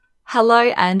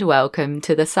Hello and welcome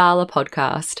to the Sala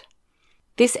podcast.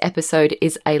 This episode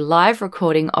is a live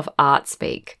recording of Art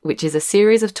Speak, which is a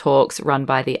series of talks run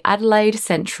by the Adelaide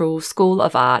Central School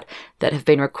of Art that have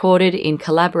been recorded in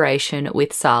collaboration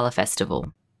with Sala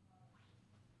Festival.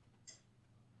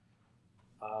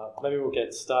 Maybe we'll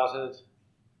get started.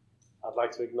 I'd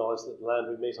like to acknowledge that the land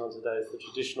we meet on today is the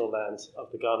traditional lands of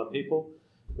the Kaurna people.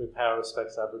 We pay our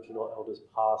respects to Aboriginal elders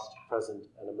past, present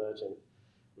and emerging.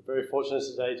 We're very fortunate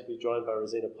today to be joined by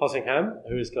Rosina Pottingham,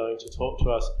 who is going to talk to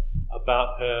us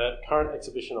about her current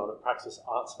exhibition on at Praxis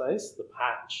Art Space, The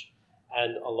Patch,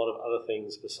 and a lot of other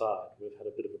things beside. We've had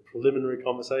a bit of a preliminary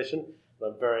conversation,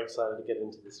 and I'm very excited to get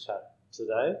into this chat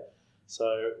today.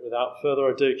 So without further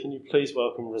ado, can you please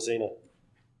welcome Rosina?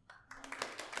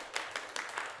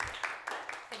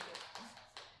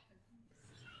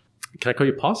 Can I call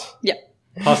you Pos? Yeah.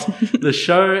 Pos. The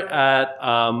show at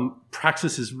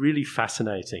Praxis is really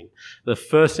fascinating. The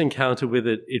first encounter with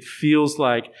it, it feels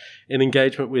like an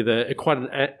engagement with quite an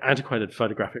antiquated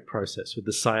photographic process with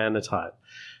the cyanotype.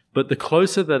 But the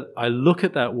closer that I look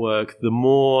at that work, the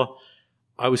more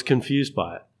I was confused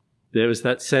by it. There was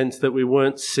that sense that we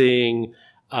weren't seeing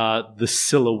the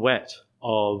silhouette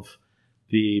of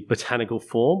the botanical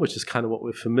form, which is kind of what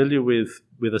we're familiar with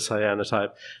a cyanotype,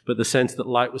 but the sense that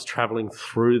light was traveling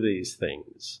through these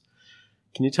things.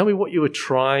 Can you tell me what you were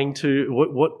trying to,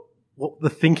 what the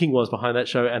thinking was behind that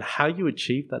show and how you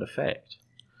achieved that effect?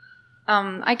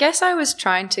 I guess I was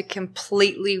trying to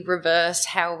completely reverse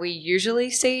how we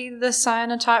usually see the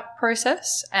cyanotype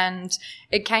process, and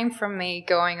it came from me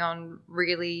going on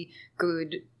really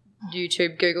good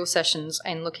YouTube Google sessions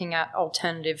and looking at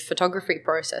alternative photography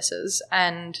processes.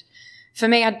 And for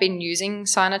me, I'd been using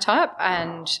cyanotype,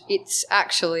 and it's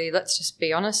actually, let's just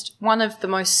be honest, one of the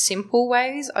most simple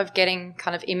ways of getting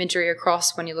kind of imagery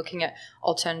across when you're looking at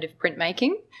alternative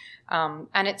printmaking.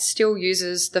 And it still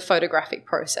uses the photographic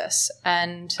process.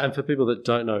 And for people that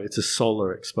don't know, it's a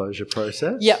solar exposure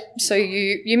process. Yep. So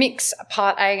you mix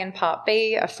part A and part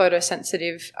B, a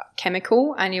photosensitive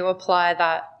chemical, and you apply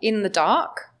that in the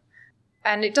dark.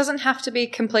 And it doesn't have to be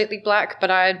completely black, but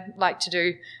I like to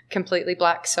do completely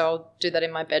black, so I'll do that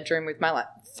in my bedroom with my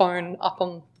phone up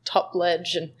on the top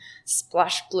ledge and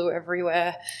splash blue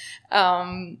everywhere.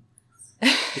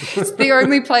 It's the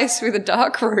only place with a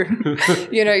dark room.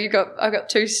 You know, I've got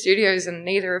two studios and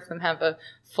neither of them have a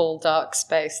full dark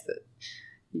space that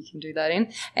you can do that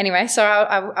in. Anyway, so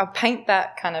I'll paint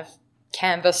that kind of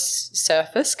canvas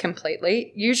surface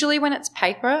completely. Usually when it's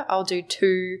paper, I'll do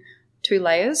two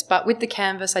layers, but with the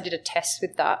canvas I did a test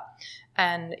with that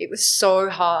and it was so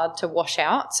hard to wash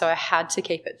out, so I had to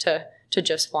keep it to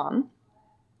just one.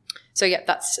 So yeah,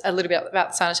 that's a little bit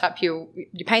about cyanotype. You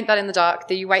paint that in the dark,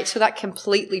 then you wait till that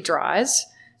completely dries.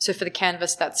 So for the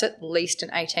canvas, that's at least an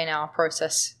 18-hour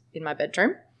process in my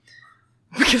bedroom.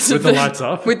 Because with the lights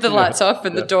off? With the lights off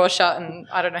and the door shut, and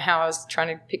I don't know how I was trying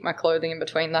to pick my clothing in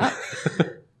between that.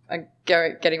 I'm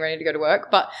getting ready to go to work,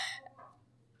 but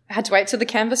I had to wait till the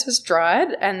canvas was dried,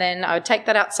 and then I would take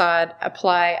that outside,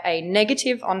 apply a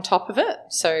negative on top of it,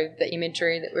 so the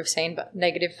imagery that we've seen, but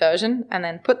negative version, and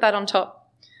then put that on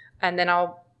top, and then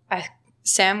I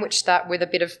sandwich that with a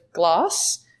bit of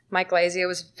glass. My glazier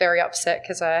was very upset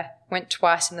because I went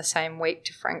twice in the same week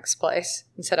to Frank's place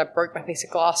and said I broke my piece of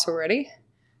glass already,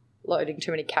 loading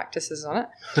too many cactuses on it.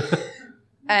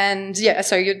 And yeah,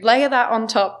 so you'd layer that on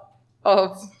top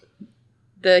of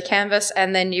the canvas,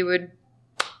 and then you would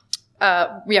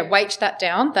weight that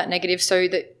down, that negative, so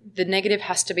that the negative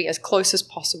has to be as close as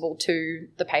possible to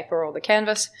the paper or the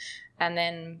canvas, and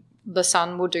then the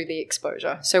sun will do the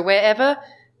exposure. So wherever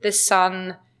the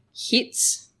sun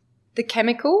hits the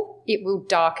chemical, it will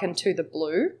darken to the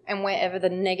blue, and wherever the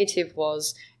negative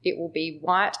was, it will be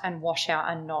white and wash out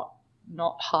and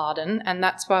not harden. And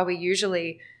that's why we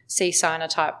usually see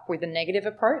cyanotype with a negative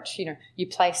approach. You know, you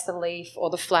place the leaf or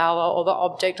the flower or the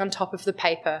object on top of the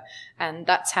paper, and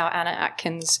that's how Anna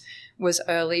Atkins was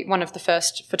one of the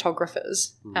first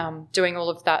photographers doing all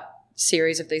of that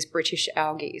series of these British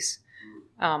algae.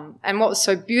 And what was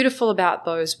so beautiful about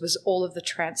those was all of the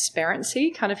transparency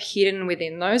kind of hidden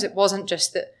within those. It wasn't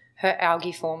just that her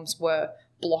algae forms were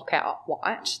block out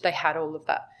white. They had all of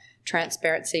that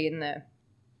transparency in there.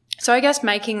 So I guess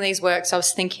making these works, I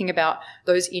was thinking about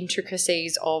those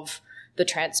intricacies of the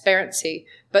transparency,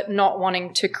 but not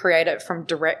wanting to create it from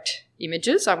direct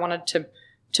images. I wanted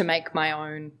to make my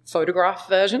own photograph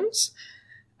versions.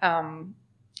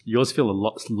 Yours feel a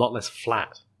lot less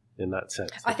flat in that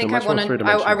sense. I think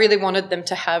I really wanted them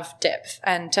to have depth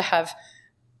and to have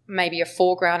maybe a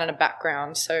foreground and a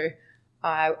background. So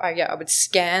I would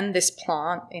scan this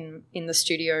plant in the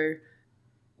studio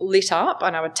lit up,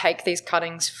 and I would take these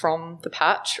cuttings from the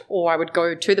patch, or I would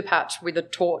go to the patch with a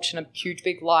torch and a huge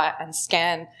big light and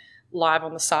scan live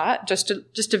on the site, just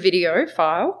a video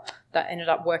file that ended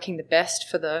up working the best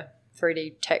for the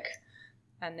 3D tech.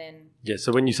 And then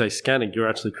so when you say scanning, you're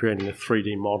actually creating a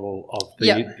 3D model of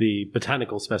the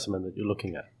botanical specimen that you're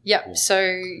looking at. Yep. Yeah.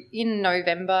 So in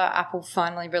November, Apple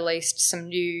finally released some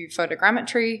new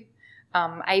photogrammetry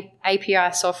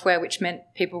API software, which meant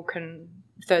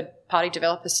third-party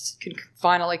developers can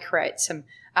finally create some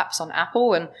apps on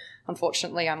Apple. And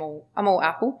unfortunately, I'm all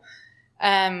Apple.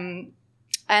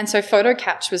 And so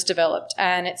PhotoCatch was developed,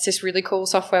 and it's this really cool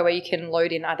software where you can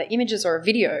load in either images or a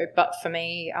video. But for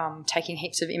me, taking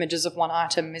heaps of images of one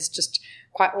item is just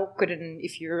quite awkward, and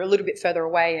if you're a little bit further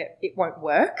away, it won't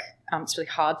work. It's really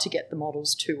hard to get the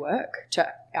models to work,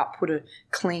 to output a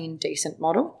clean, decent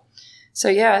model. So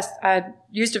yeah, I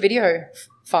used a video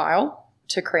file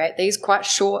to create these, quite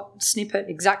short snippet,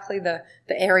 exactly the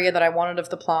area that I wanted of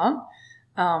the plant,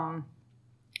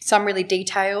 some really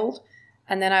detailed,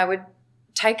 and then I would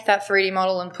take that 3D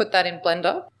model and put that in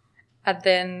Blender, and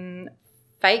then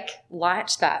fake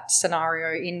light that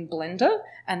scenario in Blender,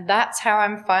 and that's how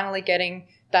I'm finally getting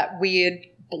that weird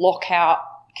block out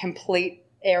complete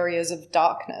areas of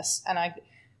darkness. And I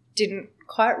didn't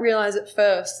quite realize at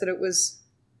first that it was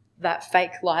that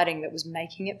fake lighting that was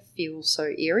making it feel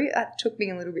so eerie. That took me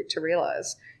a little bit to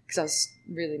realize, because I was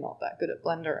really not that good at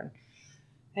Blender. And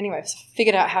anyway, so I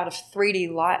figured out how to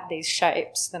 3D light these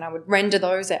shapes. Then I would render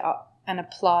those out and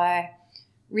apply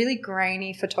really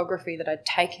grainy photography that I'd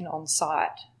taken on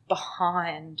site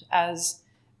behind as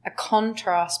a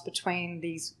contrast between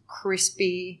these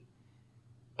crispy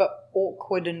but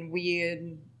awkward and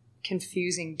weird,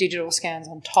 confusing digital scans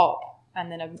on top,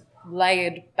 and then a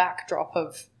layered backdrop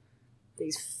of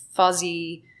these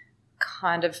fuzzy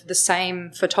kind of the same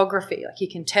photography. Like you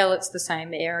can tell it's the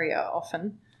same area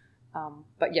often,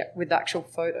 but yeah, with the actual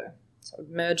photo. So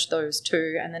I'd merge those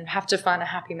two and then have to find a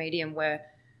happy medium where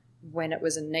when it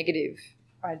was a negative,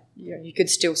 you could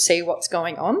still see what's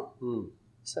going on.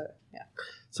 So, yeah.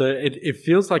 So it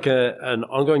feels like an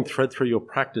ongoing thread through your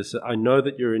practice. I know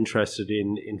that you're interested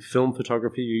in film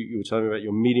photography. You were telling me about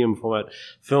your medium format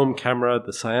film camera,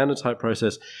 the cyanotype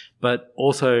process, but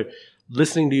also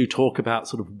listening to you talk about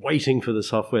sort of waiting for the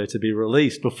software to be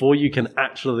released before you can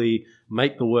actually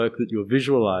make the work that you're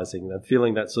visualizing, and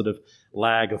feeling that sort of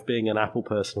lag of being an Apple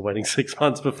person waiting 6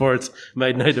 months before it's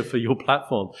made native for your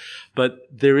platform. But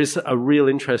there is a real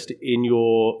interest in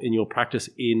your practice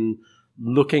in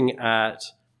looking at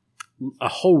a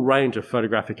whole range of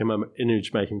photographic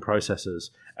image making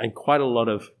processes and quite a lot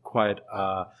of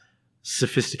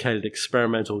sophisticated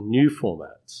experimental new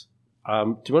formats.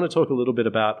 Do you want to talk a little bit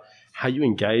about how you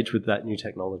engage with that new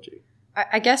technology?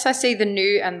 I guess I see the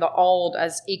new and the old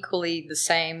as equally the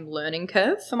same learning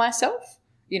curve for myself.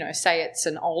 You know, say it's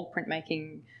an old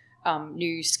printmaking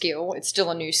new skill, it's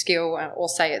still a new skill, or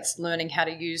say it's learning how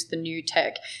to use the new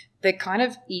tech. They're kind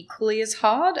of equally as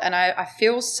hard, and I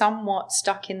feel somewhat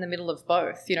stuck in the middle of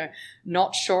both, you know,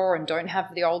 not sure and don't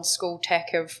have the old school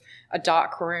tech of a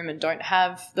dark room and don't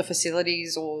have the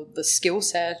facilities or the skill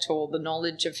set or the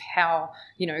knowledge of how,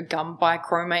 you know, gum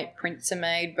bichromate prints are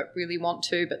made, but really want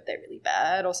to, but they're really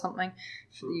bad or something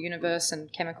for the universe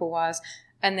and chemical wise.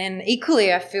 And then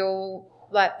equally, I feel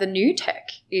like the new tech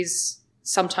is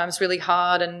sometimes really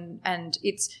hard, and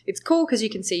it's cool because you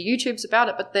can see YouTubes about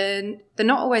it, but they're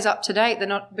not always up to date. They're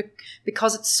not,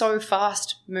 because it's so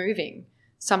fast moving.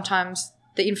 Sometimes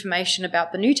the information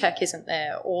about the new tech isn't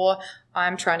there, or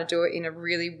I'm trying to do it in a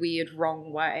really weird,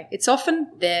 wrong way. It's often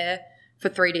there for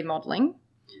 3D modeling,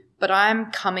 but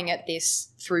I'm coming at this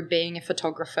through being a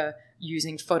photographer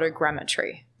using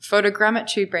photogrammetry.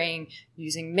 Photogrammetry being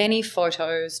using many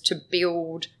photos to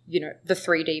build, you know, the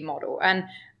 3D model. And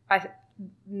I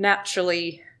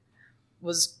naturally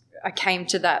I came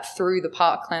to that through the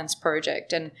Parklands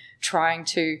project and trying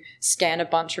to scan a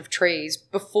bunch of trees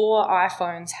before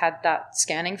iPhones had that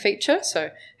scanning feature.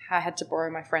 So I had to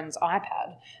borrow my friend's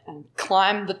iPad and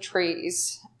climb the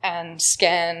trees and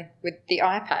scan with the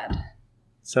iPad.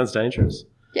 Sounds dangerous.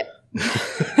 Yeah.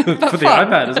 For the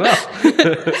iPad as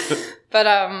well. But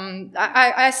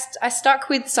I stuck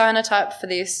with Cyanotype for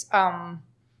this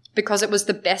because it was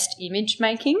the best image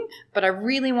making, but I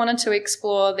really wanted to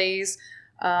explore this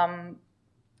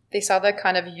other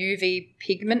kind of UV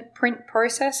pigment print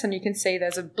process. And you can see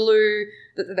there's a blue,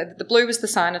 the blue was the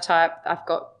Cyanotype. I've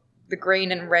got the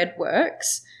green and red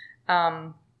works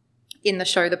in the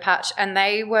Show the Patch, and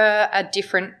they were a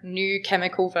different new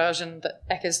chemical version that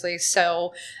Eckersley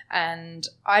sell, and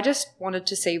I just wanted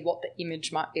to see what the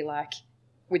image might be like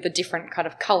with a different kind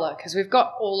of colour, because we've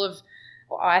got all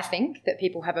I think that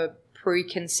people have a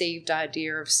preconceived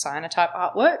idea of cyanotype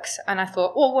artworks. And I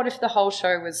thought, well, what if the whole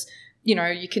show was,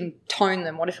 you can tone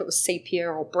them? What if it was sepia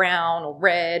or brown or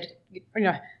red?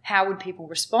 How would people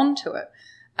respond to it?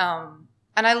 And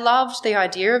I loved the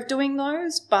idea of doing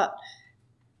those, but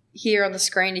here on the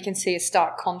screen you can see a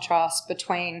stark contrast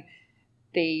between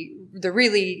the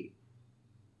really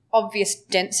obvious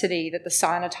density that the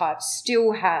cyanotype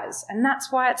still has, and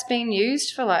that's why it's been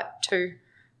used for like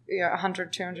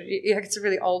 100, 200 years. It's a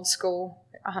really old school,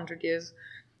 100 years.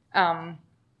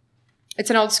 It's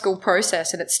an old school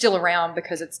process, and it's still around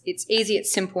because it's easy,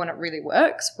 it's simple, and it really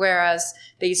works, whereas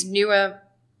these newer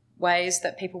ways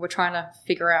that people were trying to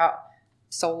figure out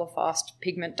solar fast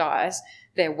pigment dyes,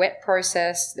 they're wet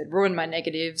process, they ruined my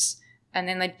negatives, and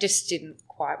then they just didn't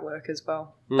quite work as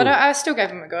well. But I still gave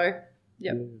them a go.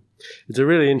 Yep. It's a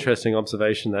really interesting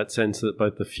observation, that sense that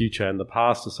both the future and the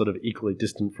past are sort of equally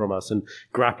distant from us, and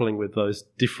grappling with those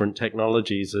different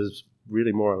technologies is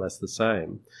really more or less the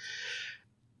same.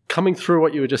 Coming through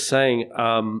what you were just saying,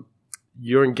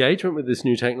 your engagement with this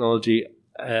new technology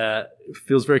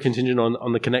feels very contingent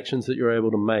on the connections that you're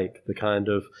able to make, the kind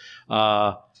of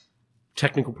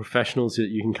technical professionals that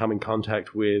you can come in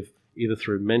contact with, either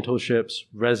through mentorships,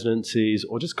 residencies,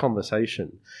 or just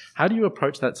conversation. How do you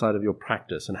approach that side of your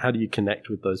practice, and how do you connect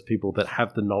with those people that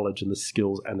have the knowledge and the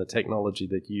skills and the technology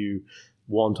that you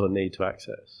want or need to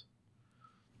access?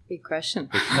 Big question.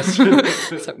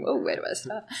 So, well, where do I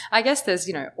start? I guess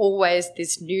there's, always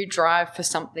this new drive for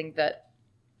something that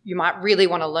you might really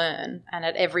want to learn. And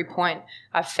at every point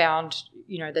I've found,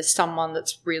 there's someone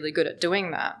that's really good at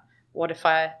doing that. What if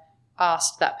I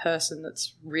asked that person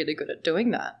that's really good at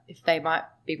doing that if they might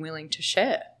be willing to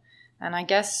share? And I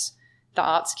guess the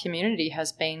arts community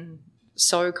has been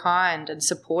so kind and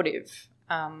supportive,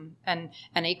 and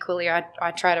equally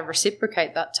I try to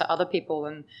reciprocate that to other people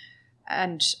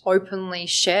and openly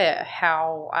share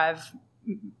how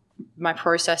my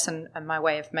process and my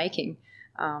way of making.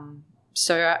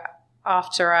 So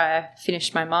after I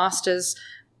finished my master's,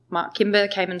 Mark Kimber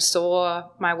came and saw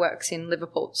my works in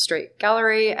Liverpool Street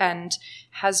Gallery and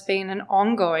has been an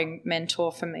ongoing mentor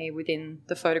for me within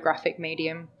the photographic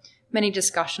medium. Many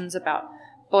discussions about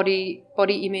body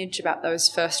image, about those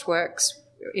first works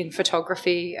in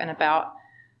photography, and about,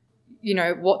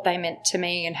 what they meant to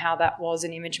me and how that was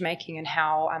in image making, and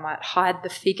how I might hide the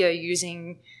figure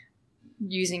using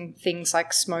things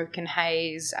like smoke and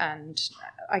haze. And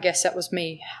I guess that was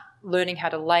me learning how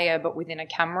to layer, but within a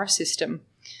camera system.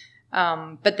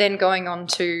 But then going on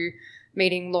to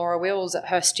meeting Laura Wills at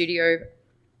her studio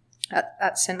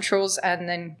at Centrals, and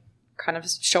then kind of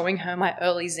showing her my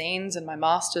early zines and my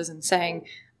masters and saying,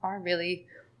 I really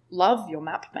love your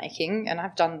map making, and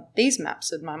I've done these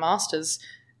maps in my masters.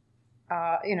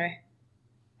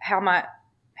 How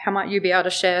might you be able to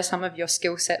share some of your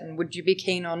skill set, and would you be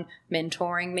keen on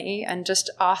mentoring me? And just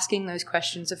asking those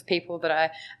questions of people that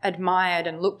I admired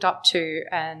and looked up to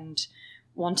and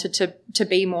wanted to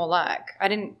be more like. I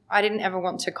didn't ever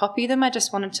want to copy them. I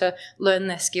just wanted to learn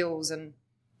their skills. And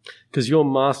because your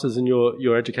masters and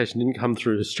your education didn't come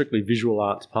through a strictly visual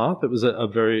arts path, it was a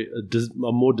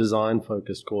more design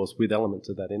focused course with elements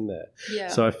of that in there. Yeah.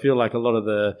 So I feel like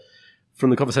from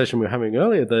the conversation we were having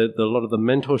earlier, a lot of the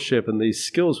mentorship and these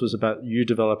skills was about you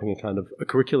developing a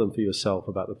curriculum for yourself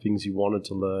about the things you wanted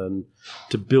to learn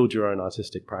to build your own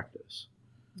artistic practice.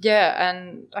 Yeah,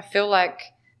 and I feel like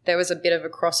there was a bit of a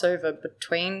crossover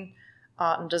between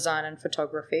art and design and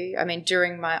photography. I mean,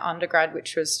 during my undergrad,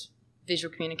 which was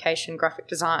visual communication, graphic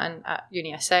design at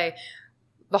UniSA,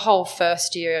 the whole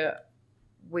first year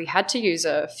we had to use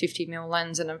a 50mm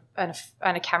lens and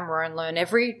a camera and learn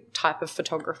every type of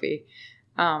photography.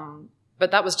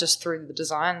 But that was just through the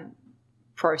design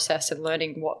process and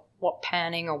learning what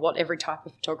panning or what every type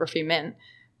of photography meant.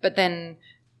 But then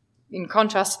in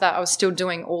contrast to that, I was still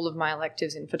doing all of my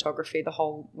electives in photography the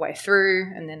whole way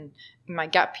through. And then in my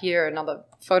gap year, another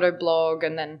photo blog,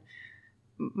 and then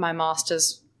my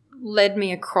master's led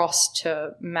me across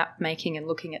to map making and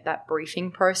looking at that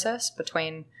briefing process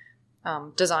between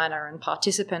designer and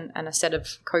participant, and a set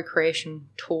of co-creation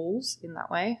tools in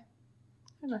that way.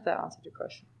 I don't know if that answered your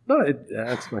question. No, it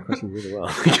answered my question really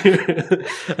well.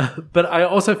 But I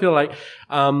also feel like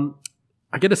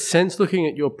I get a sense looking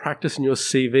at your practice and your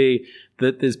CV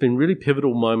that there's been really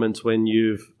pivotal moments when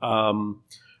you've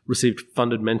received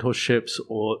funded mentorships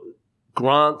or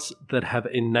grants that have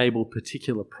enabled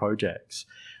particular projects.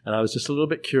 And I was just a little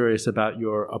bit curious about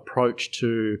your approach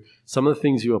to some of the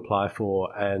things you apply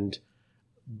for and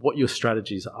what your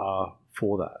strategies are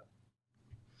for that.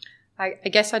 I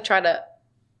guess I try to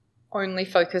only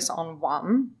focus on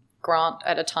one. grant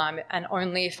at a time, and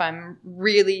only if I'm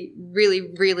really,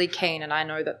 really, really keen and I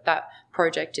know that that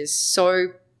project is so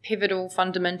pivotal,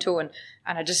 fundamental, and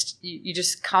I just you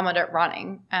just come at it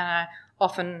running. And I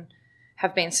often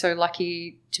have been so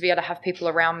lucky to be able to have people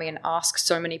around me and ask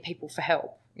so many people for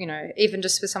help. You know, even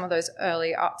just with some of those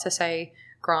early Art2Say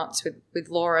grants with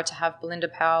Laura, to have Belinda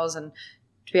Powers and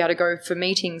to be able to go for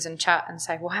meetings and chat and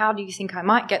say, well, how do you think I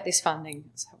might get this funding?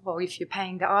 So, well, if you're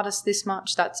paying the artist this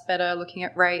much, that's better, looking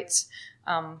at rates,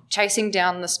 chasing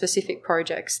down the specific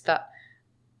projects that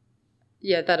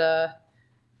are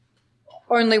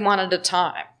only one at a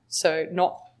time. So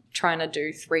not trying to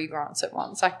do 3 grants at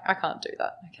once. I can't do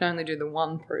that. I can only do the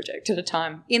one project at a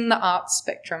time in the arts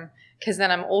spectrum, because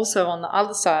then I'm also on the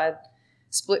other side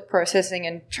split processing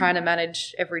and trying to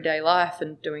manage everyday life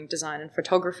and doing design and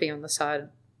photography on the side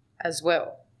as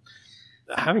well.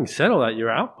 Having said all that, your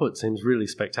output seems really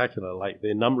spectacular, like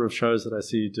the number of shows that I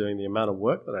see you doing, the amount of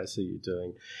work that I see you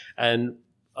doing. And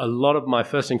a lot of my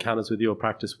first encounters with your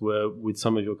practice were with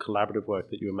some of your collaborative work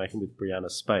that you were making with Brianna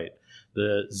Spate.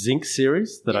 The Zinc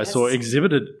series that I saw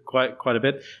exhibited quite a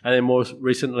bit, and then more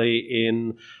recently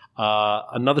in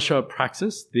another show at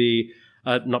Praxis,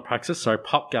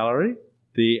 Pop Gallery,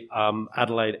 the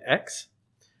Adelaide X,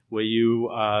 where you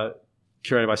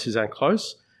curated by Suzanne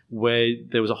Close, where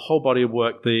there was a whole body of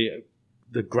work, the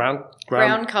ground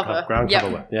cover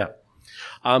work. Yeah.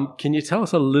 Can you tell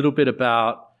us a little bit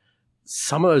about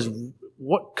some of those,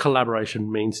 what collaboration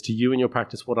means to you in your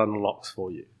practice, what unlocks for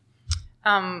you?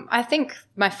 I think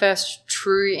my first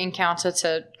true encounter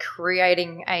to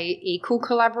creating a equal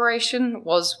collaboration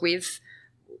was with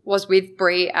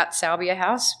Brie at Salvia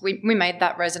House. We made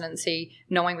that residency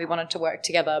knowing we wanted to work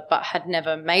together, but had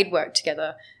never made work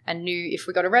together, and knew if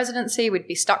we got a residency, we'd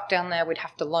be stuck down there, we'd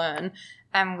have to learn.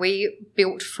 And we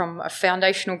built from a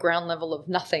foundational ground level of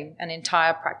nothing an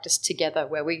entire practice together,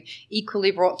 where we equally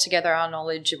brought together our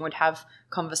knowledge and would have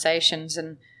conversations.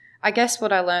 And I guess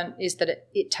what I learned is that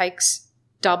it takes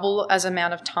double as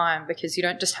amount of time, because you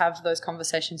don't just have those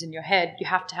conversations in your head, you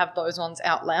have to have those ones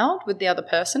out loud with the other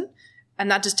person, and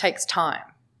that just takes time.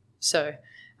 So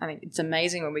I mean, it's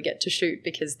amazing when we get to shoot,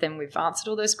 because then we've answered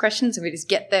all those questions and we just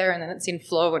get there and then it's in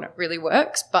flow and it really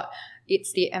works. But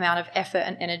it's the amount of effort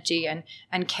and energy and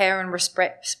care and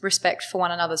respect for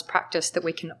one another's practice that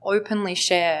we can openly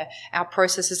share our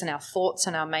processes and our thoughts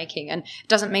and our making. And it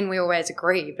doesn't mean we always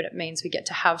agree, but it means we get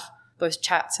to have those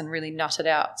chats and really nut it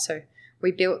out. So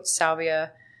we built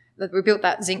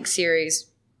that Zinc series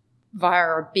via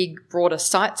a big, broader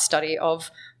site study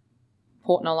of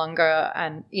Port Noarlunga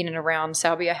and in and around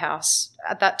Salvia House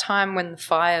at that time when the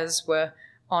fires were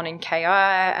on in KI,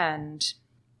 and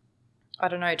I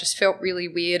don't know, it just felt really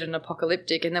weird and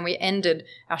apocalyptic. And then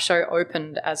our show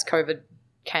opened as COVID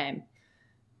came.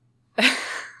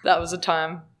 That was a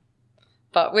time.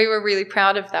 But we were really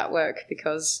proud of that work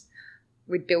because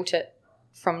we'd built it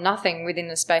from nothing within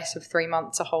the space of 3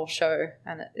 months, a whole show,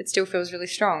 and it still feels really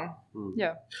strong.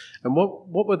 Yeah. And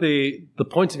what were the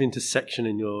points of intersection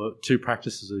in your two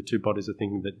practices or two bodies of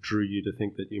thinking that drew you to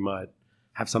think that you might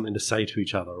have something to say to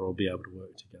each other or be able to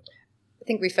work together? I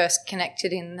think we first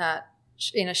connected in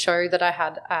a show that I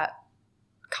had at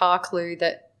Carclew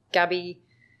that Gabby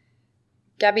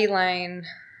Lane,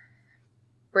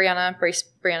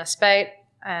 Brianna Spate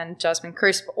and Jasmine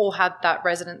Crisp all had that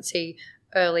residency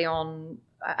early on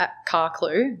at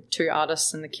Carclew, 2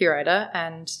 artists and the curator,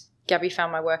 and Gabby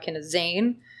found my work in a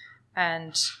zine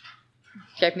and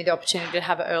gave me the opportunity to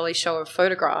have an early show of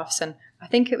photographs. And I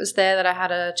think it was there that I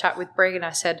had a chat with Brig and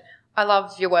I said, I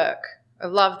love your work. I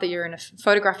love that you're in a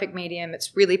photographic medium.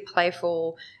 It's really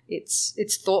playful.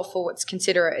 It's thoughtful. It's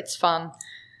considerate. It's fun.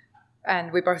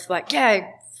 And we both were like,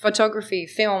 yeah, photography,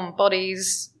 film,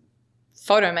 bodies,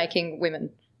 photo making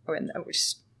women. And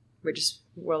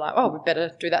we're like, oh, we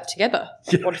better do that together.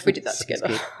 Yeah, what if we did that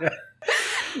together? Yeah.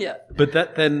 Yeah. But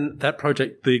that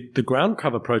project, the ground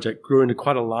cover project, grew into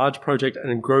quite a large project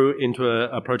and grew into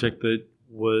a project that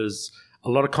was a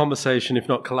lot of conversation, if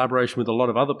not collaboration, with a lot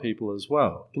of other people as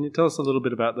well. Can you tell us a little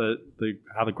bit about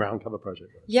how the ground cover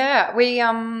project goes? Yeah, we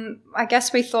I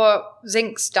guess we thought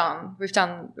Zinc's done. We've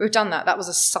done that. That was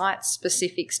a site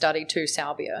specific study to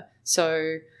Salvia.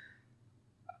 So,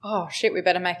 oh shit, we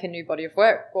better make a new body of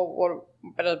work. Well,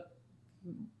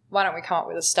 why don't we come up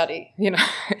with a study? You know,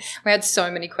 we had so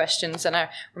many questions, and I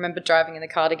remember driving in the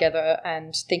car together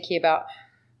and thinking about.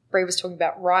 Brie was talking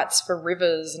about rights for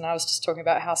rivers, and I was just talking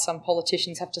about how some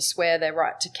politicians have to swear their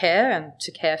right to care and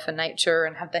to care for nature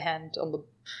and have their hand on the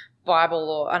Bible,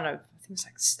 or I don't know, I think it's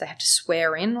like they have to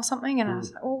swear in or something. And I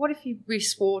was like, well, what if we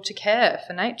swore to care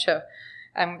for nature?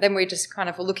 And then we just kind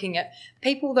of were looking at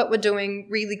people that were doing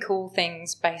really cool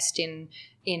things based in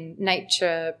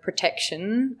nature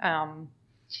protection,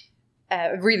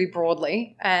 really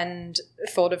broadly, and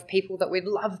thought of people that we'd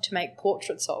love to make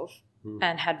portraits of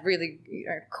and had really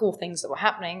cool things that were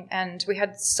happening. And we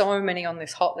had so many on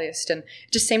this hot list, and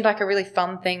it just seemed like a really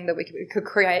fun thing that we could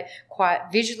create quite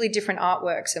visually different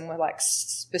artworks, and were like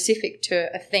specific to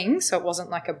a thing, so it wasn't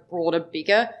like a broader,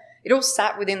 bigger. It all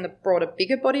sat within the broader,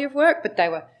 bigger body of work, but they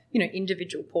were,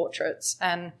 individual portraits.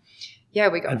 And yeah,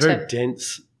 we got very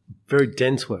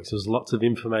dense works. There was lots of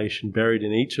information buried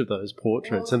in each of those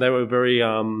portraits, and they were very,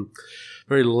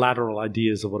 very lateral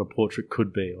ideas of what a portrait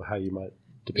could be or how you might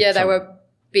depict. Yeah, they something. were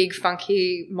big,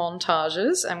 funky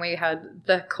montages, and we had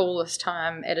the coolest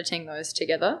time editing those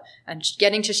together and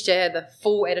getting to share the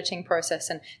full editing process,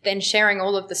 and then sharing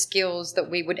all of the skills that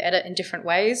we would edit in different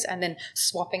ways, and then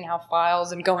swapping our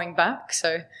files and going back.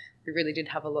 So we really did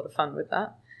have a lot of fun with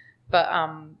that. But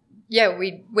yeah,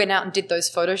 we went out and did those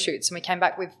photo shoots, and we came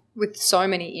back with so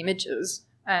many images,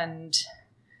 and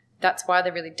that's why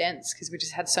they're really dense, because we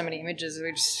just had so many images.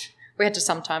 We had to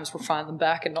sometimes refine them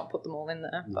back and not put them all in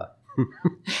there. But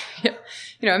yeah,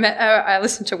 I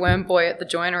listened to Worm Boy at the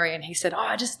joinery, and he said,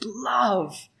 I just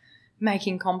love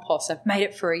making compost. I've made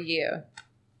it for a year.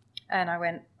 And I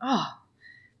went,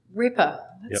 Ripper,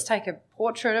 let's take a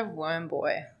portrait of Worm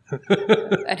Boy.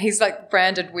 And he's like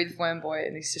branded with Worm Boy,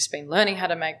 and he's just been learning how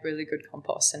to make really good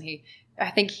compost. And I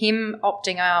think him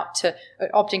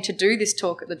opting to do this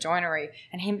talk at the joinery,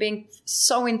 and him being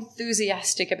so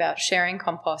enthusiastic about sharing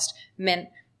compost, meant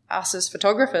us as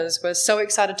photographers were so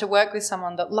excited to work with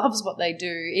someone that loves what they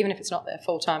do, even if it's not their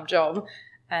full-time job.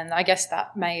 And I guess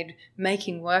that made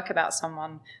making work about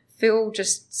someone feel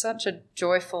just such a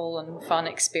joyful and fun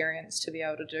experience to be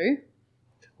able to do.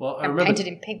 Well, I and remember painted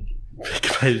in pink.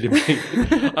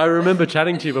 I remember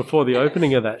chatting to you before the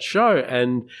opening of that show,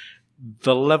 and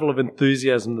the level of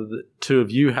enthusiasm that the two of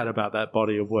you had about that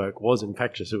body of work was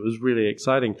infectious. It was really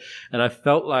exciting. And I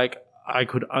felt like I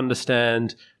could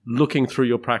understand, looking through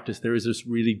your practice, there is this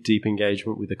really deep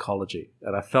engagement with ecology.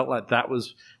 And I felt like that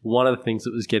was one of the things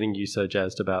that was getting you so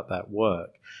jazzed about that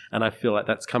work. And I feel like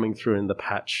that's coming through in the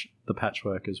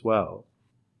patchwork as well.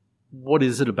 What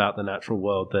is it about the natural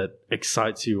world that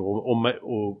excites you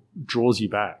or draws you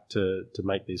back to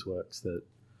make these works? That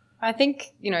I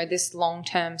think, this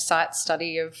long-term site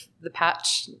study of the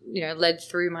patch, led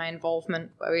through my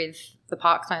involvement with the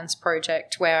Parklands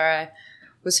project, where I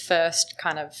was first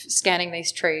kind of scanning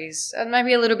these trees, and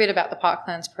maybe a little bit about the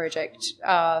Parklands project.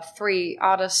 3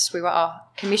 artists, we were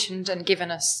commissioned and given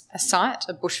a site,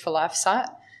 a Bush for Life site.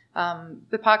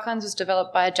 The Parklands was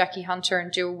developed by Jackie Hunter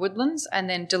and Jill Woodlands, and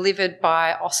then delivered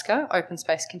by Oscar, Open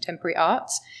Space Contemporary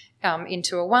Arts,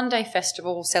 into a one-day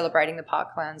festival celebrating the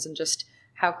Parklands and just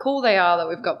how cool they are that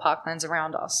we've got parklands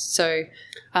around us. So,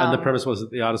 and the premise was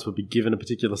that the artist would be given a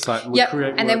particular site and would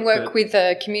create and then work with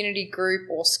a community group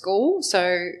or school.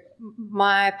 So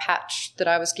my patch that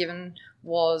I was given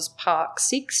was Park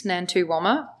 6, Nantu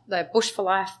Wama, the Bush for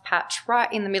Life patch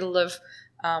right in the middle of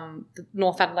the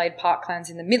North Adelaide Parklands,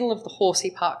 in the middle of the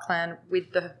Horsey Parkland,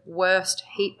 with the worst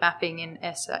heat mapping in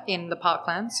the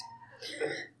Parklands.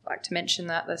 I'd like to mention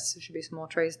that there should be some more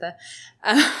trees there.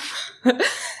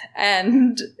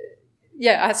 And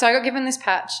yeah, so I got given this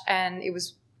patch, and it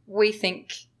was, we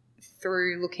think,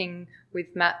 through looking with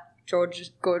Matt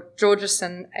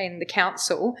Georgeson in the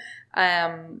council,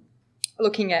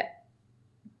 looking at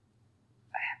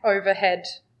overhead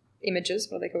images,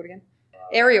 what are they called again?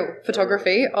 Aerial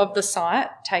photography of the site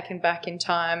taken back in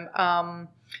time.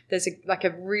 There's a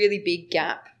really big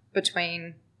gap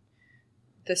between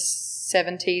the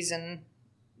 70s and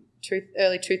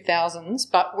early 2000s,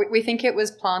 but we think it was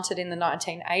planted in the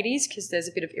 1980s because there's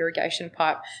a bit of irrigation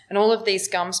pipe, and all of these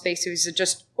gum species are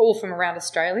just all from around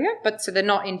Australia, but so they're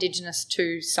not indigenous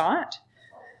to site.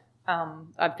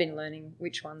 I've been learning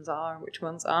which ones are and which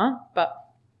ones aren't, but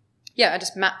yeah, I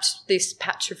just mapped this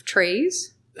patch of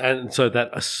trees. And so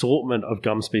that assortment of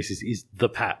gum species is the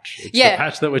patch. It's the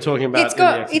patch that we're talking about.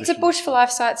 It's a Bush for Life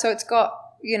site, so it's got,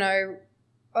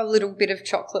 a little bit of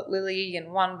chocolate lily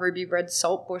and one ruby red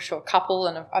saltbush, or a couple,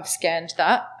 and I've scanned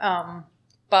that.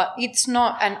 But it's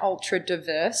not an ultra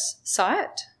diverse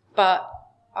site, but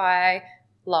I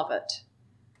love it.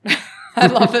 I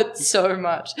love it so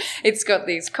much. It's got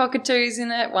these cockatoos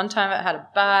in it. One time it had a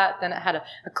bat, then it had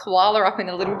a koala up in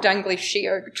a little dangly she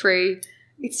oak tree.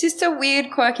 It's just a weird,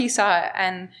 quirky site,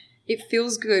 and it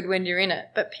feels good when you're in it.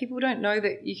 But people don't know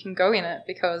that you can go in it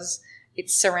because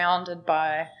it's surrounded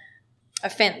by a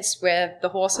fence where the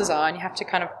horses are, and you have to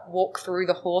kind of walk through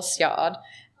the horse yard,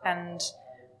 and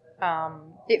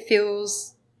it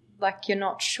feels like you're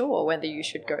not sure whether you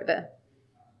should go there.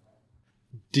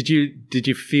 Did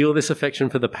you feel this affection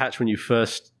for the patch when you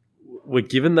first were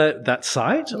given that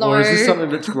site? No. Or is this something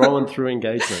that's grown through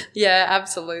engagement? Yeah,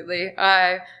 absolutely.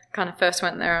 I kind of first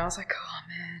went there and I was like, oh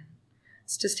man,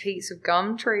 it's just heaps of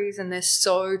gum trees and they're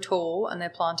so tall and they're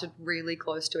planted really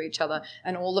close to each other,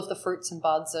 and all of the fruits and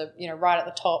buds are, right at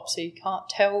the top, so you can't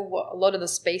tell what a lot of the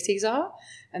species are,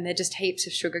 and they're just heaps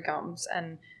of sugar gums.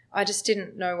 And I just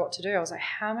didn't know what to do. I was like,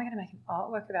 how am I going to make an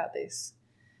artwork about this?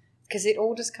 Because it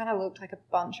all just kind of looked like a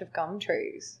bunch of gum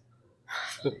trees.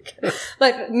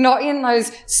 Like, not in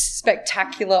those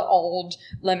spectacular old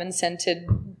lemon-scented,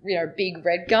 big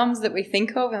red gums that we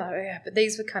think of. And like, yeah, but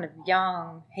these were kind of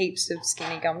young, heaps of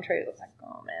skinny gum trees. I was like,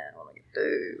 oh man, what am I going to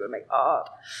do? I'm going to make art.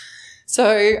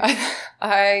 So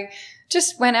I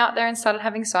just went out there and started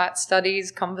having site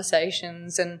studies,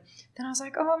 conversations, and then I was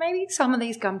like, oh, maybe some of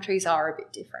these gum trees are a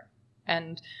bit different.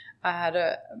 And I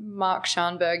had Mark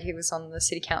Scharnberg, he was on the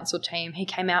city council team. He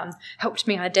came out and helped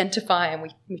me identify,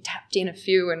 and we tapped in a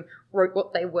few and wrote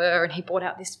what they were, and he brought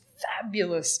out this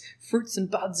fabulous Fruits and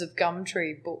Buds of Gum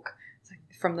Tree book. It's like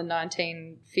from the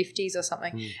 1950s or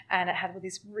something, and it had all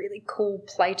these really cool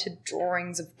plated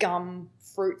drawings of gum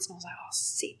fruits, and I was like, oh,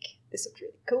 sick. This looks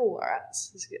really cool. All right,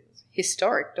 this is a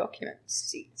historic document.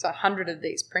 Sick. So 100 of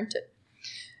these printed.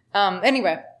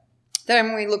 Anyway,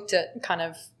 then we looked at kind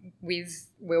of with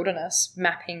wilderness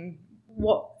mapping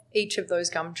what each of those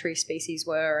gum tree species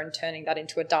were and turning that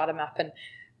into a data map and,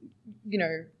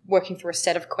 working through a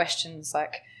set of questions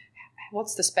like,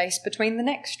 what's the space between the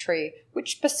next tree?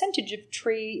 Which percentage of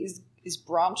tree is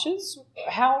branches?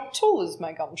 How tall is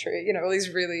my gum tree? All these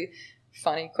really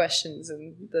funny questions,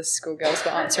 and the schoolgirls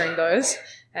were answering those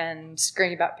and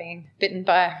screaming about being bitten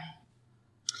by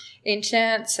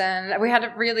enchants. And we had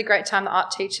a really great time. The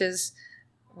art teachers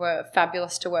were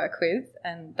fabulous to work with,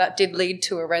 and that did lead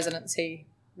to a residency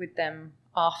with them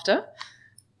after.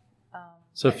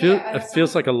 So it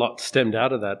feels like a lot stemmed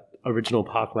out of that original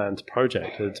Parklands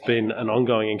project. It's been an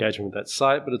ongoing engagement with that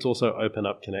site, but it's also opened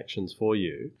up connections for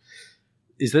you.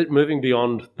 Is that moving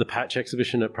beyond the patch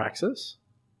exhibition at Praxis?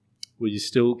 Will you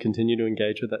still continue to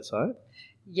engage with that site?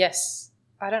 Yes.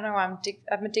 I don't know why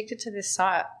I'm addicted to this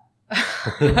site.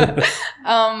 I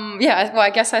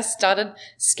guess I started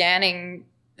scanning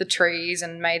the trees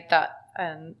and made that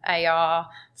an AR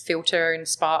filter in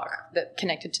Spark that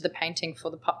connected to the painting for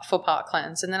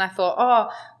Parklands. And then I thought, oh,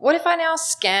 what if I now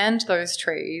scanned those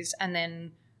trees and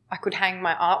then I could hang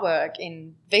my artwork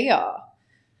in VR?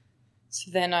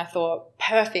 So then I thought,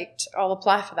 perfect, I'll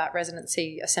apply for that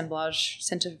residency assemblage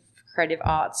Centre for Creative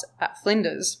Arts at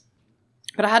Flinders.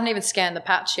 But I hadn't even scanned the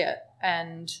patch yet,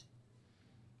 and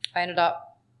I ended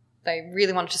up, they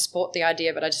really wanted to support the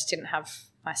idea, but I just didn't have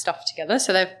my stuff together.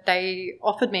 So they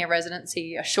offered me a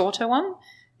residency, a shorter one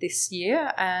this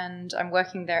year, and I'm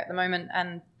working there at the moment,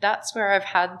 and that's where I've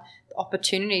had the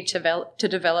opportunity to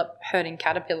develop Herding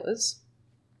Caterpillars,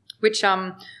 which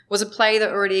was a play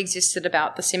that already existed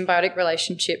about the symbiotic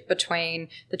relationship between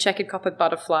the checkered copper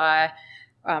butterfly,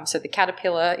 so the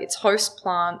caterpillar, its host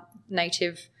plant,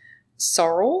 native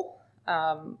sorrel,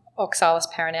 Oxalis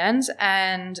perennians,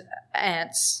 and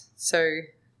ants. So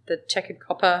the checkered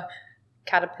copper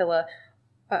caterpillar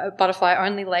butterfly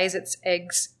only lays its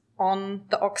eggs on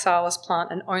the Oxalis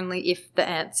plant and only if the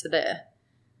ants are there.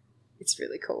 It's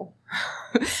really cool.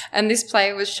 And this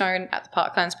play was shown at the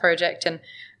Parklands project, and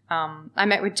I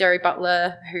met with Jerry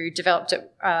Butler, who developed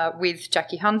it with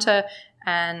Jackie Hunter,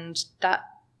 and that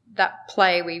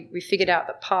play we figured out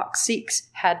that Park 6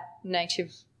 had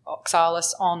native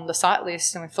Oxalis on the site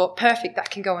list, and we thought, perfect,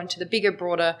 that can go into the bigger,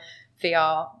 broader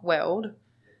VR world.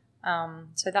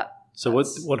 So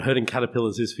what Herding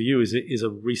Caterpillars is for you is a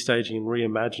restaging and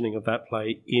reimagining of that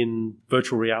play in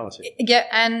virtual reality. Yeah,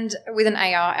 and with an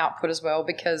AR output as well,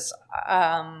 because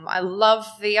I love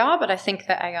VR, but I think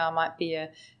that AR might be a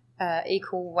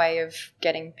equal way of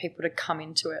getting people to come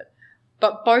into it.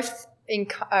 But both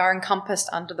are encompassed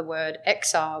under the word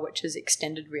XR, which is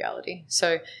extended reality.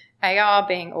 So AR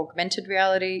being augmented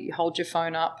reality, you hold your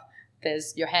phone up,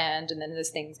 there's your hand, and then there's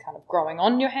things kind of growing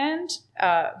on your hand.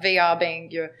 VR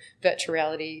being your virtual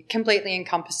reality, completely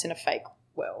encompassed in a fake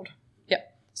world.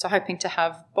 Yep. So hoping to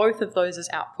have both of those as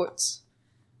outputs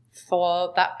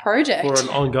for that project. For an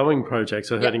ongoing project.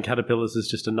 So Herding Caterpillars is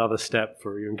just another step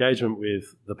for your engagement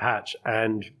with the patch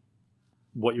and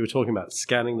what you were talking about,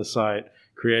 scanning the site,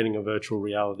 creating a virtual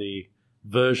reality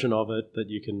version of it that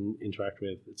you can interact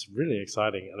with. It's really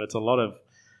exciting, and it's a lot of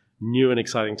new and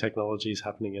exciting technologies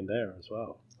happening in there as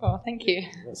well. Oh, thank you.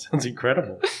 That sounds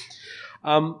incredible.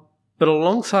 But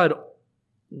alongside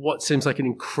what seems like an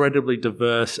incredibly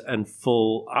diverse and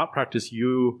full art practice,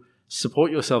 you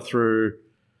support yourself through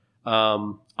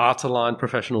Arts Aligned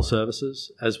Professional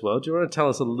Services as well. Do you want to tell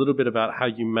us a little bit about how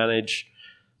you manage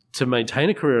to maintain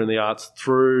a career in the arts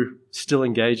through still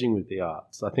engaging with the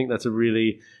arts? I think that's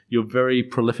you're very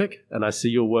prolific, and I see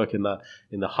your work in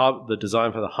the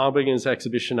design for the Harbingers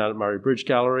exhibition out at Murray Bridge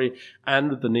Gallery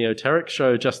and the Neoteric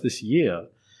show just this year.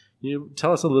 Can you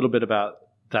tell us a little bit about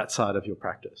that side of your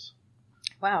practice?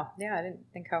 Wow, yeah, I didn't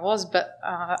think I was, but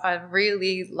I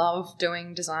really love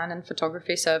doing design and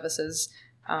photography services,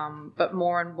 but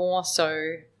more and more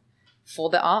so for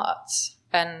the arts.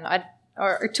 And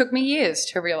it took me years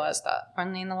to realise that.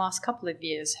 Only in the last couple of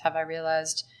years have I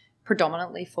realised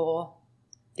predominantly for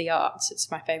the arts.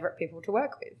 It's my favourite people to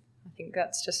work with. I think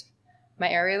that's just my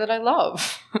area that I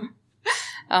love.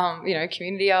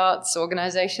 Community arts,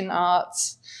 organisation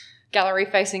arts,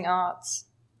 gallery-facing arts,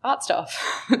 art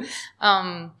stuff.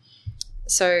 I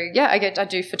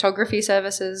do photography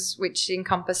services, which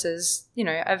encompasses,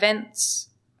 events,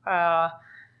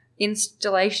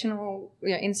 install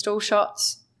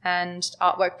shots, and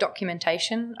artwork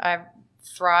documentation. I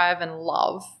thrive and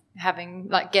love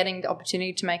getting the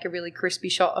opportunity to make a really crispy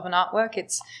shot of an artwork.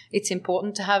 It's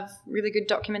important to have really good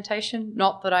documentation.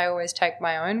 Not that I always take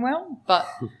my own well, but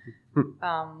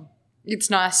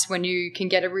it's nice when you can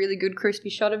get a really good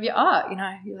crispy shot of your art.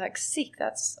 You're like, sick,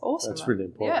 that's awesome. That's really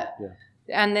important. Yeah.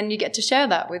 And then you get to share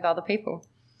that with other people.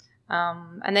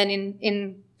 And then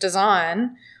in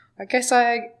design, I guess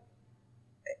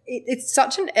it's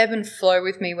such an ebb and flow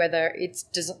with me whether it's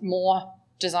more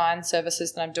design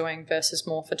services that I'm doing versus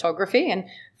more photography. And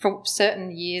for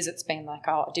certain years it's been like,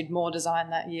 I did more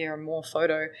design that year and more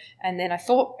photo. And then I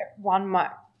thought one might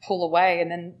pull away,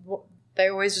 and then they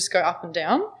always just go up and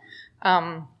down.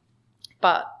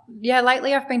 But yeah,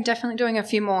 lately I've been definitely doing a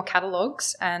few more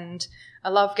catalogues, and I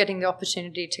love getting the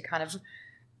opportunity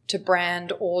to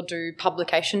brand or do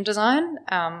publication design.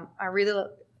 I really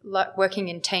like working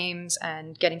in teams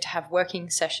and getting to have working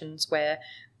sessions where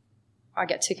I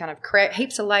get to kind of create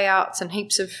heaps of layouts and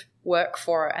heaps of work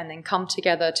for it, and then come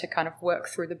together to kind of work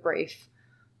through the brief.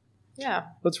 Yeah.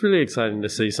 It's really exciting to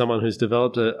see someone who's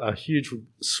developed a huge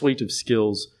suite of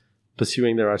skills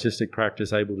pursuing their artistic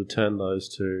practice, able to turn those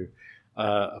to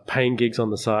paying gigs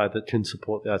on the side that can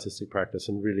support the artistic practice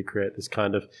and really create this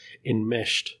kind of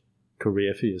enmeshed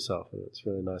career for yourself. And it's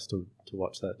really nice to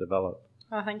watch that develop.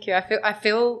 Oh, thank you. I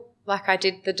feel like I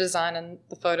did the design and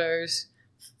the photos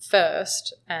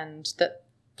first, and that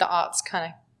the arts kind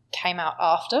of came out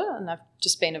after, and I've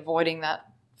just been avoiding that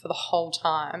for the whole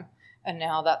time, and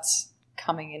now that's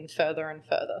coming in further and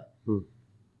further.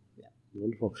 Yeah.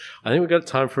 Wonderful. I think we've got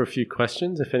time for a few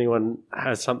questions. If anyone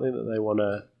has something that they want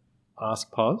to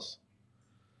ask Paz.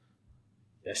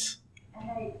 Yes. I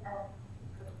had a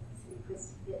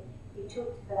question that you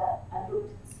talked about. I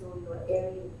looked and saw your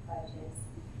aerial photos,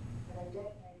 but I don't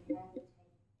know the name.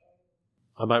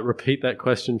 I might repeat that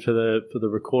question for the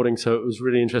recording. So it was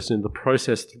really interested in the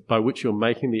process by which you're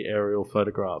making the aerial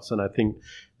photographs, and I think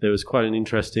there was quite an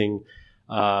interesting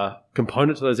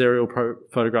component to those aerial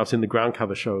photographs in the ground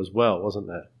cover show as well, wasn't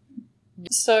there?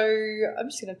 So I'm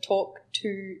just going to talk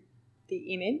to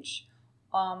the image.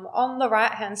 On the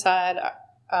right-hand side,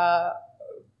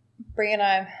 Brie and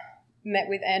I met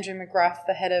with Andrew McGrath,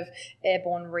 the head of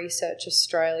Airborne Research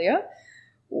Australia.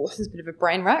 Oh, this is a bit of a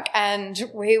brain rack. And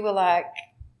we were like,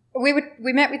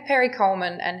 we met with Perry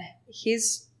Coleman, and her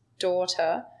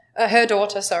daughter,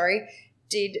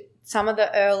 did some of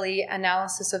the early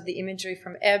analysis of the imagery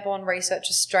from Airborne Research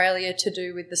Australia to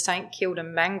do with the St Kilda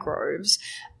mangroves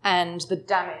and the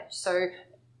damage. So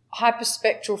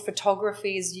hyperspectral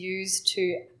photography is used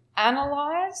to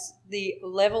analyse the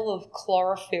level of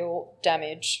chlorophyll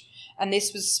damage. And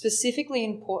this was specifically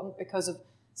important because of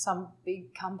some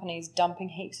big companies dumping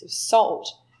heaps of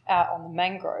salt out on the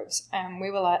mangroves. And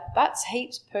we were like, that's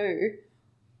heaps poo.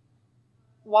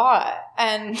 Why?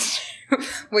 And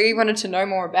we wanted to know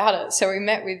more about it. So we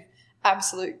met with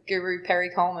absolute guru Perry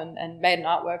Coleman and made an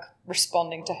artwork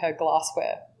responding to her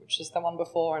glassware, which is the one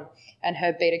before, and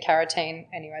her beta-carotene.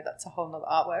 Anyway, that's a whole nother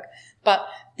artwork. But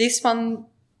this one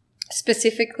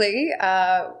specifically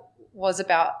was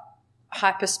about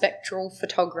hyperspectral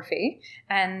photography,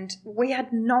 and we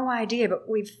had no idea, but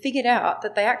we figured out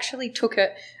that they actually took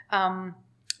it,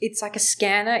 it's like a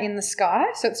scanner in the sky,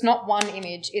 so it's not one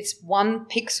image, it's 1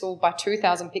 pixel by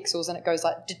 2,000 pixels, and it goes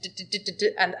like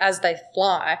and as they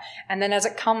fly, and then as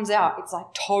it comes out it's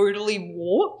like totally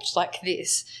warped like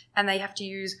this, and they have to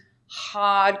use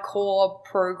hardcore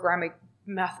programming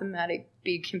mathematic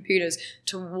big computers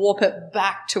to warp it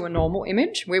back to a normal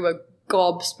image. We were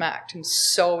gobsmacked and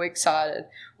so excited.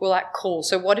 We're like, cool,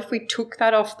 so what if we took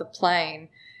that off the plane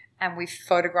and we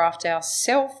photographed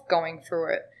ourselves going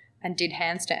through it and did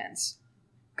handstands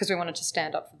because we wanted to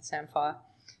stand up for the Samphire.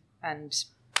 And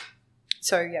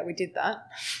so, yeah, we did that.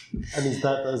 And is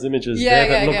that those images there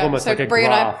that look almost so like a Brie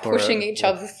graph? and I pushing each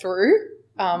other through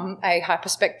a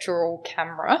hyperspectral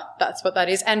camera. That's what that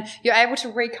is. And you're able to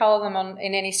recolor them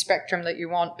in any spectrum that you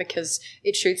want because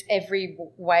it shoots every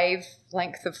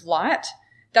wavelength of light.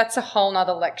 That's a whole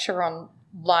nother lecture on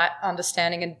light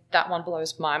understanding, and that one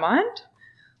blows my mind.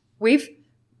 We've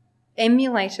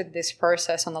emulated this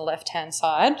process on the left-hand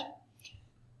side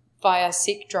via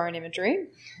SICK drone imagery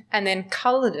and then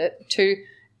coloured it to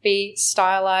be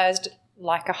stylised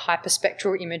like a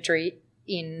hyperspectral imagery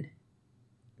in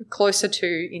closer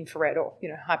to infrared or,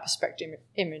 hyperspectral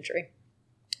imagery.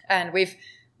 And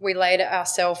we laid it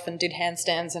ourselves and did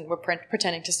handstands and we're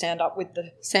pretending to stand up with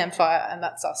the Samphire, and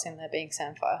that's us in there being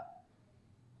Samphire.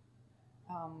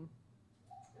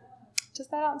 Does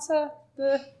that answer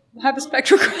the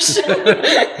hyperspectral question?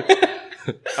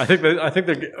 I think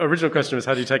the original question was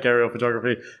how do you take aerial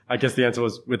photography? I guess the answer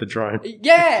was with a drone.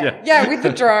 Yeah, with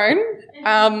the drone,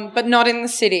 but not in the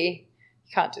city.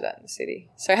 You can't do that in the city.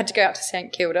 So I had to go out to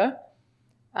St Kilda.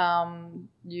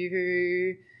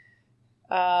 You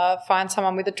find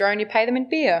someone with a drone, you pay them in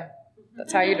beer.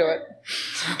 That's how you do it.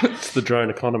 It's the drone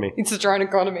economy. It's the drone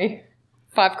economy.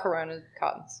 5 Corona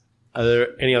cartons. Are there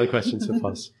any other questions for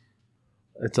Fuzz?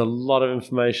 It's a lot of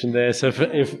information there. So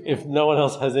if no one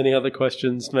else has any other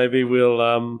questions, maybe we'll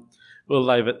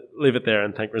leave it there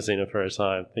and thank Rosina for her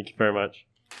time. Thank you very much.